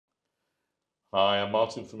Hi, I'm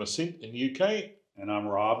Martin from Asynt in the UK. And I'm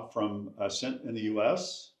Rob from Asynt in the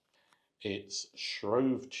US. It's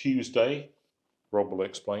Shrove Tuesday. Rob will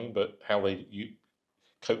explain, but how they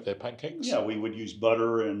coat their pancakes. Yeah, we would use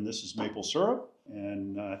butter, and this is maple syrup.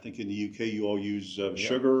 And I think in the UK you all use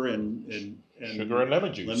sugar and sugar and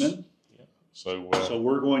lemon juice. Lemon. Yeah. So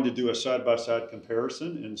we're going to do a side-by-side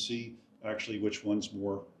comparison and see actually which one's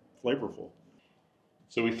more flavorful.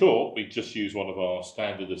 So we thought we'd just use one of our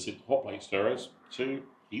standard Asynt hot plate stirrers to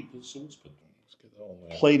heat the saucepan. Let's get that on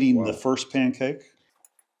there. Plating the first pancake.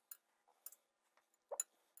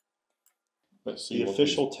 Let's see the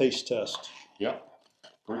official taste test. Yeah,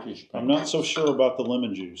 British pancakes. I'm not so sure about the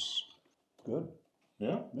lemon juice. Good.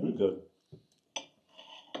 Yeah, very good.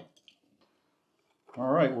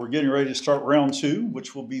 All right, we're getting ready to start round two,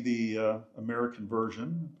 which will be the American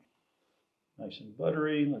version. Nice and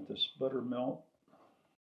buttery. Let this butter melt.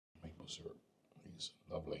 Maple syrup is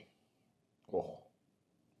lovely. Oh.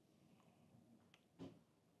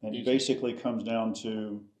 And it basically comes down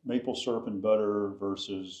to maple syrup and butter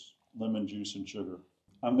versus lemon juice and sugar.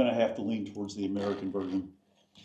 I'm going to have to lean towards the American version.